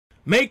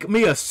Make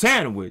me a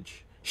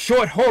sandwich.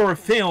 Short horror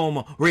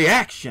film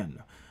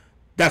reaction.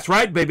 That's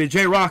right, baby.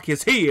 J-Rocc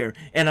is here.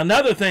 And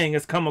another thing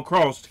has come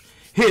across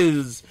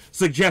his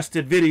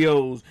suggested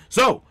videos.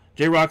 So,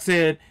 J-Rocc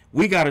said,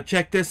 we got to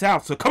check this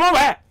out. So come on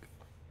back.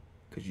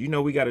 Because you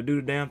know we got to do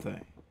the damn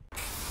thing.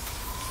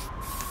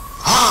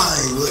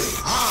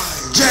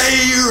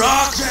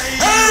 J-Rocc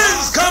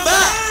has come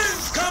back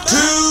to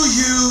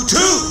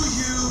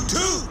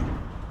YouTube.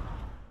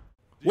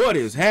 What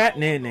is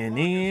happening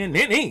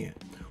in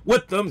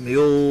with the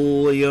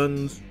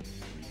millions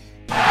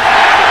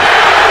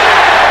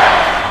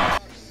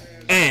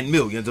and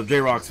millions of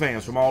J-Rocc's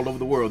fans from all over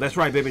the world? That's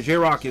right, baby.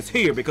 J-Rocc is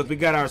here because we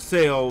got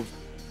ourselves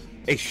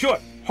a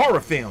short horror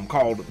film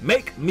called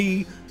Make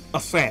Me a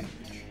Sandwich.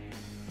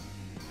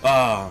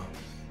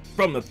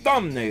 From the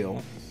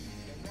thumbnail,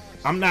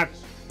 I'm not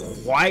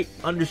quite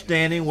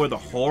understanding where the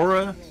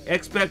horror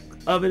aspect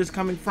of it is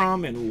coming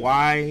from and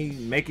why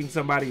making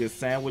somebody a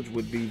sandwich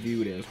would be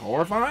viewed as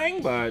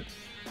horrifying, but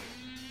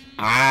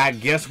I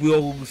guess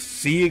we'll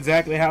see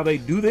exactly how they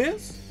do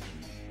this.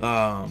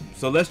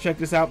 So let's check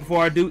this out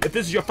before I do. If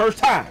this is your first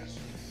time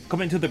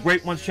coming to the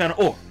Great Ones channel,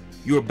 or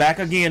you're back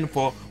again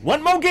for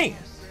one more again,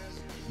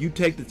 you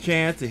take the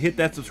chance to hit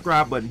that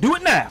subscribe button. Do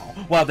it now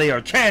while they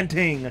are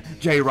chanting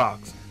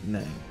J-Rocc's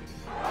name.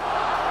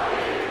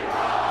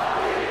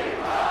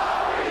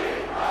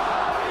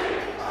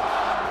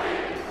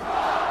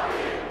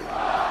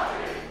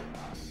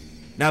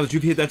 Now that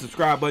you've hit that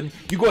subscribe button,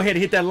 you go ahead and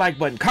hit that like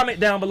button. Comment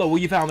down below where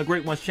you found the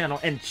Great Ones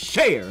channel and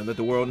share and let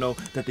the world know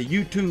that the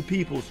YouTube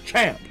people's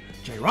champ,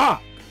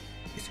 J-Rocc,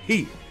 is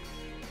here.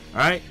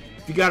 Alright?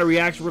 If you got a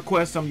reaction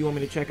request, something you want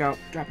me to check out,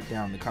 drop it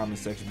down in the comment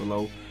section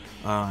below.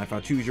 If I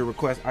choose your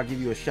request, I'll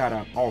give you a shout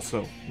out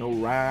also. No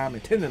rhyme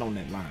intended on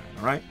that line.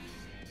 Alright?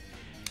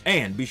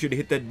 And be sure to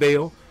hit that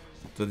bell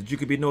so that you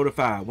can be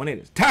notified when it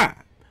is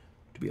time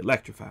to be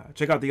electrified.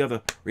 Check out the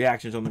other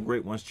reactions on the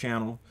Great Ones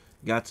channel.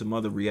 Got some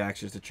other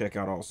reactions to check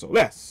out also.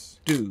 Let's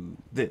do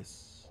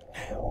this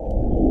now.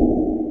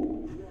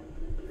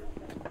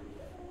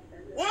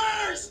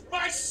 Where's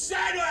my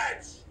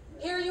sandwich?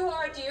 Here you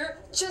are, dear,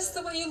 just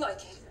the way you like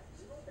it.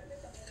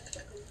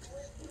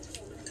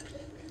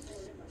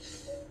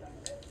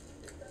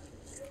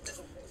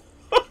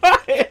 Why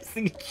is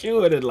he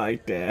chewing it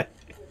like that?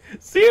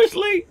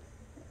 Seriously?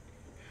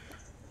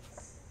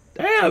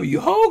 Damn, you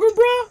hungry,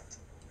 bro?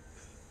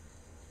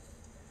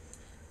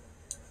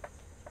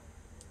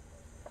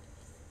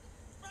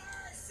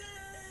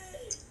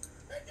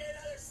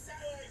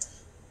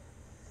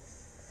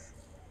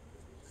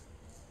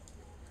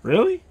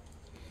 Really?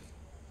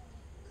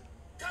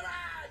 Come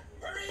on,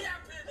 hurry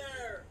up in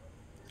there.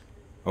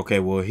 Okay,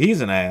 well,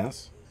 he's an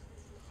ass.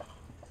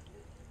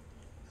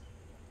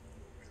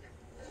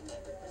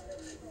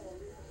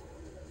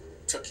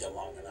 Took you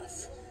long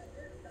enough.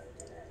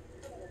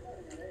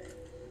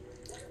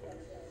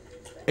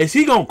 Is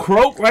he gonna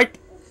croak right?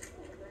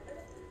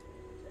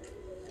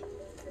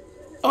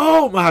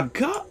 Oh my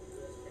God!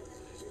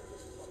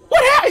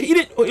 What happened? He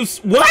didn't. It was,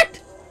 what?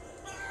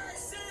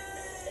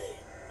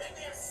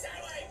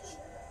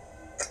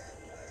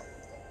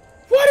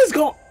 What is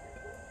going?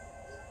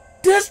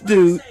 This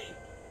dude.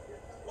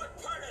 What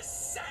part of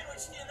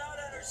sandwich do you not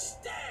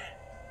understand?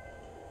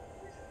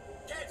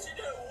 Can't you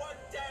do one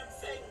damn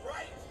thing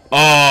right?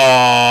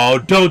 Oh,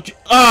 don't you?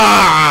 Ah!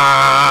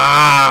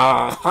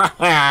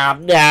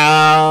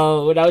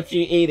 No, don't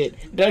you eat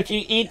it. Don't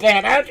you eat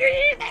that. Don't you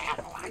eat that.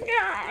 Oh my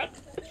God.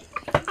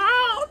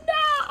 Oh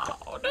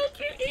no, don't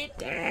you eat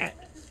that.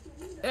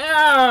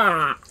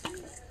 Ah.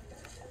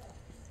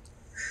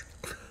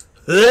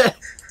 Ugh.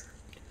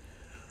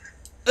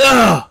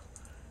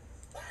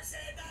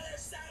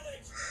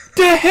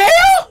 The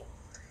hell?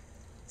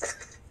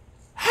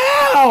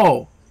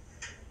 How?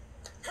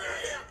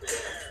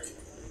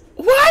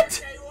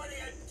 What? Hey, what are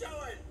you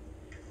doing?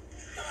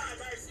 Come on,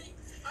 Mercy.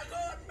 I'm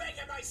going to make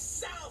it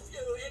myself, you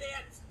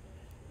idiot.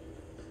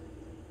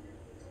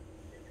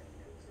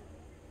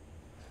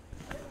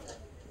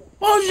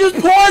 Why don't you just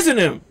poison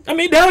him? I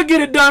mean, that'll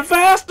get it done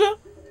faster.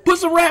 Put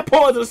some rat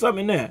poison or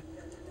something in there.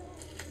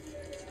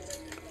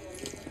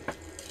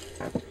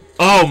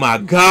 Oh my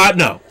God,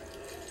 no.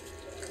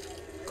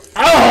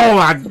 Oh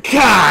my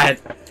God.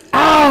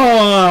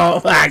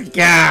 Oh my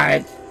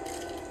God.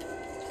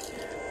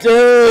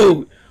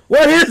 Dude,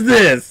 what is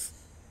this?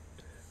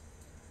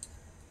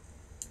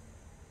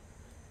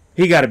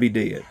 He gotta be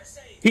dead.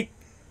 He's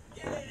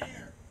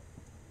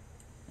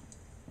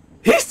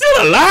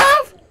still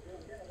alive?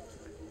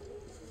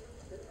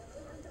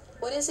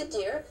 What is it,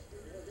 dear?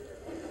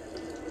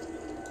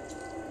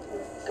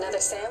 Another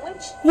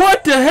sandwich?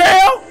 What the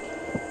hell?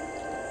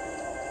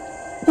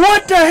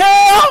 What the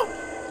hell?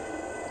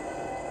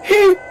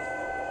 He...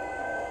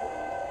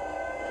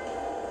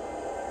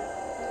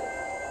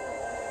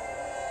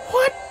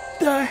 What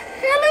the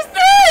hell is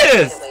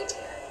this? Away, dear.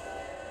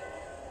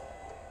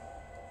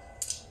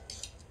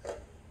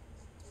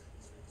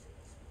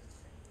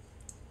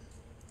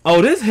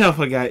 Oh, this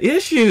heifer got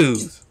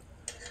issues.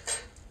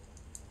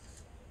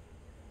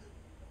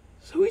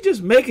 So he just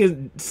just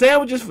making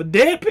sandwiches for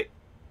dead people?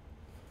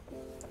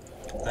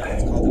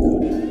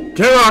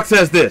 J-Rocc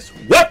says this.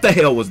 What the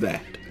hell was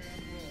that?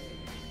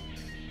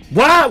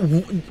 Why?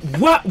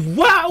 What?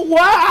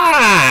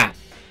 Why?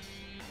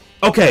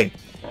 Okay.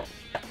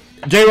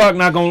 J-Rocc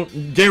not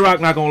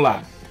gonna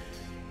lie.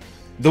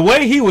 The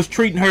way he was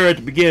treating her at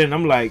the beginning,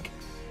 I'm like,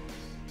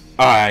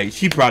 all right,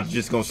 she probably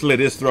just gonna slit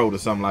his throat or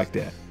something like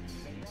that.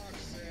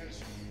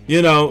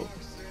 You know,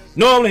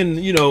 normally,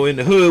 you know, in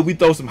the hood, we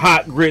throw some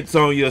hot grits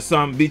on you or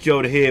something, beat you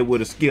over the head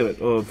with a skillet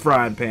or a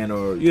frying pan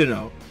or, you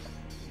know.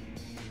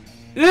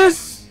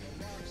 This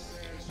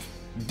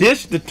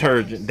dish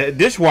detergent, that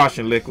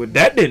dishwashing liquid,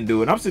 that didn't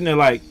do it. I'm sitting there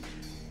like,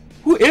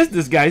 who is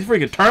this guy? He's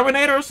freaking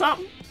Terminator or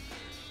something?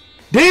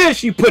 Then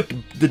she put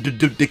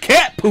the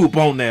cat poop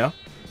on there.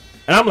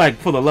 And I'm like,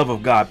 for the love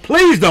of God,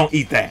 please don't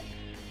eat that.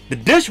 The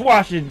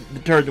dishwashing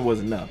detergent was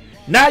enough.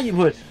 Now you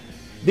put,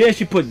 then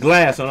she put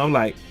glass on. I'm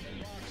like,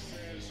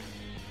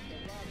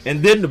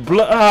 and then the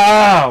blood.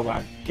 Oh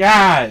my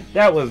God,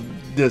 that was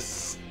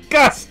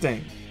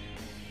disgusting.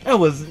 That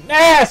was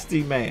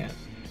nasty, man.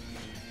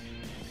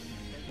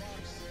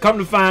 Come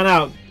to find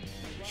out,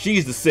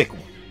 she's the sick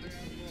one.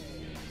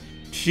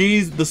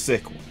 She's the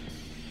sick one.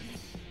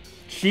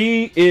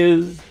 She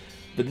is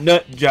the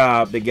nut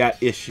job that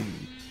got issues.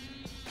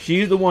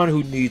 She's the one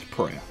who needs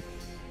prayer.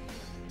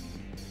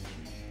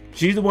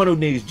 She's the one who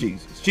needs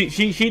Jesus.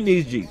 She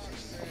needs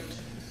Jesus.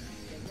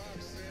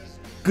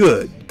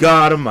 Good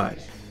God Almighty.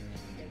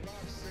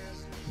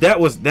 That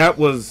was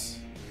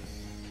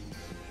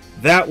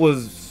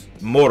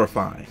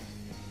mortifying.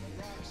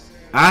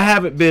 I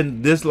haven't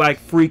been this like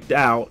freaked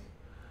out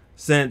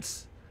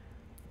since.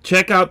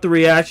 Check out the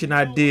reaction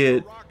I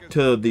did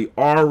to the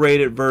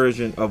R-rated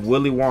version of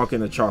Willy Wonka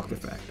and the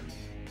Chocolate Factory.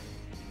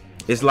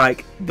 It's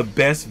like the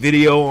best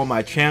video on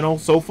my channel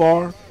so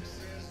far.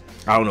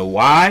 I don't know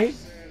why,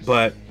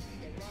 but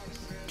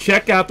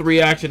check out the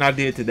reaction I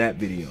did to that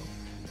video.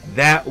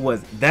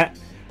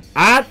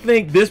 I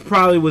think this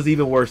probably was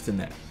even worse than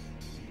that.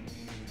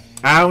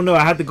 I don't know.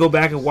 I have to go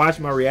back and watch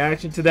my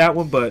reaction to that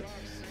one, but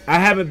I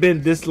haven't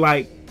been this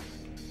like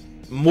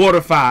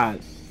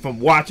mortified from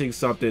watching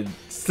something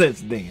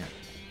since then.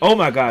 Oh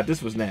my God,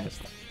 this was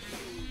nasty.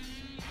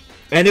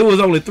 And it was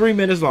only 3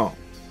 minutes long.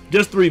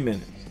 Just 3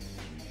 minutes.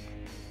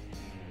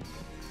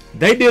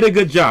 They did a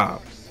good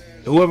job.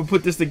 Whoever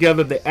put this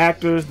together, the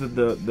actors,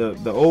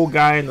 the old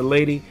guy and the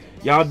lady,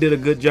 y'all did a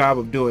good job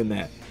of doing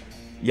that.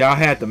 Y'all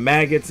had the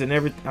maggots and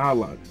everything.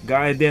 Oh,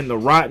 guy, and then the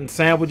rotten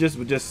sandwiches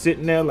were just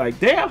sitting there like,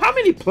 damn, how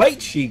many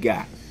plates she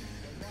got?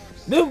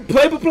 Them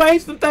paper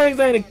plates, them things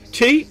ain't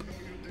cheap.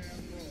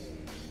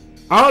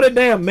 All the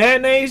damn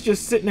mayonnaise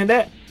just sitting in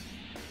that.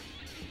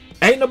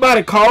 Ain't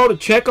nobody called to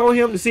check on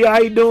him to see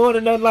how he doing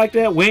or nothing like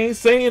that. We ain't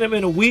seen him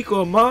in a week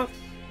or a month.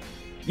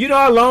 You know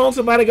how long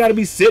somebody got to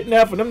be sitting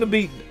there for them to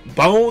be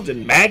bones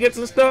and maggots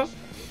and stuff?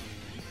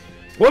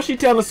 What's she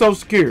telling Social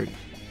Security?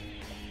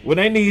 When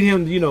they need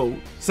him, you know,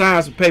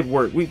 sign some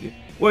paperwork.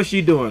 What's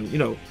she doing? You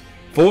know,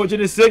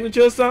 forging his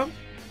signature or something?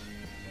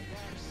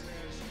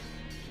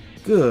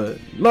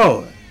 Good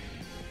Lord.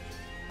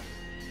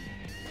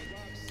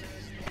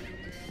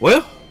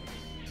 Well,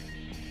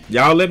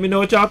 y'all let me know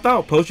what y'all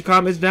thought. Post your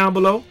comments down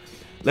below.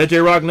 Let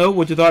J-Rocc know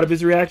what you thought of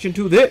his reaction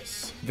to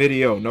this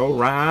video. No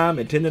rhyme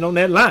intended on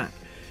that line.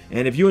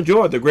 And if you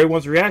enjoyed the Great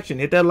One's reaction,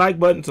 hit that like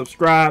button,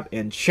 subscribe,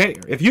 and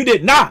share. If you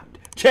did not,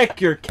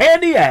 check your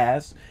candy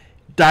ass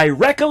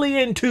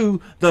directly into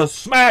the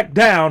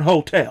SmackDown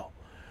Hotel.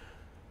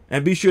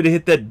 And be sure to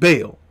hit that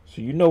bell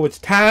so you know it's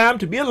time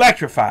to be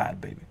electrified,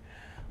 baby.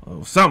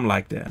 Or something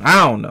like that.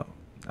 I don't know.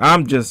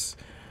 I'm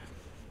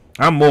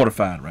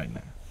mortified right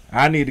now.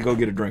 I need to go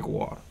get a drink of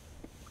water.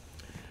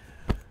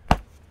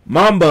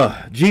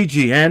 Mamba,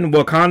 Gigi, and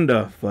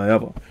Wakanda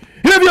forever.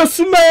 If you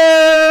smell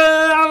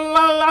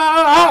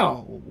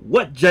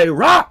what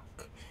J-Rocc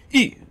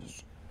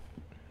is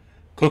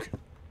cooking.